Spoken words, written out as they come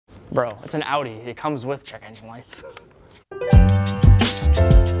Bro, it's an Audi. It comes with check engine lights.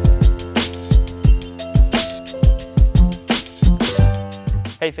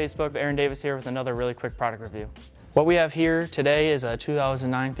 Hey Facebook, Aaron Davis here with another really quick product review. What we have here today is a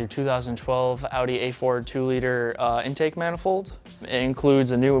 2009 through 2012 Audi A4 2-liter intake manifold. It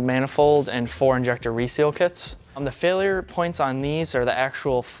includes a new manifold and 4 injector reseal kits. The failure points on these are the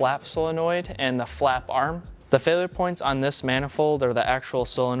actual flap solenoid and the flap arm. The failure points on this manifold are the actual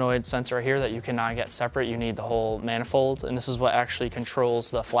solenoid sensor here that you cannot get separate. You need the whole manifold, and this is what actually controls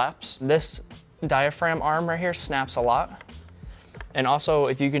the flaps. This diaphragm arm right here snaps a lot. And also,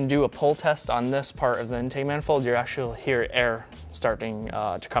 if you can do a pull test on this part of the intake manifold, you actually hear air starting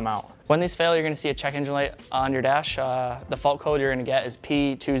to come out. When these fail, you're gonna see a check engine light on your dash. The fault code you're gonna get is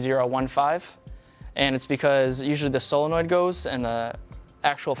P2015, and it's because usually the solenoid goes and the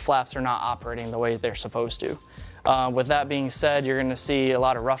actual flaps are not operating the way they're supposed to. With that being said, you're gonna see a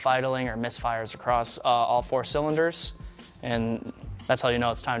lot of rough idling or misfires across all 4 cylinders, and that's how you know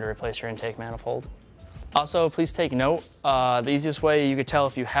it's time to replace your intake manifold. Also, please take note, the easiest way you could tell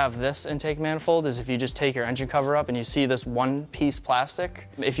if you have this intake manifold is if you just take your engine cover up and you see this 1-piece plastic.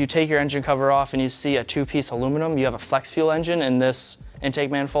 If you take your engine cover off and you see a 2-piece aluminum, you have a flex fuel engine, and this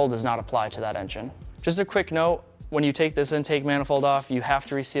intake manifold does not apply to that engine. Just a quick note, when you take this intake manifold off, you have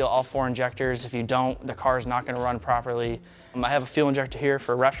to reseal all 4 injectors. If you don't, the car is not going to run properly. I have a fuel injector here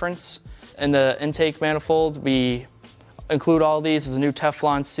for reference. In the intake manifold, we include all these as a new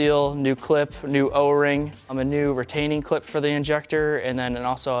Teflon seal, new clip, new O-ring, a new retaining clip for the injector, and then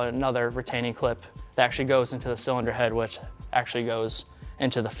also another retaining clip that actually goes into the cylinder head, which actually goes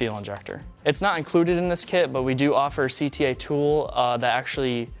into the fuel injector. It's not included in this kit, but we do offer a CTA tool that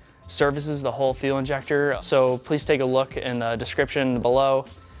actually services the whole fuel injector. So please take a look in the description below.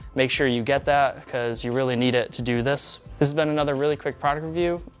 Make sure you get that because you really need it to do this. This has been another really quick product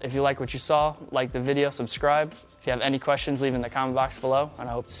review. If you like what you saw, like the video, subscribe. If you have any questions, leave in the comment box below, and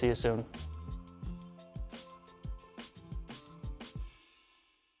I hope to see you soon.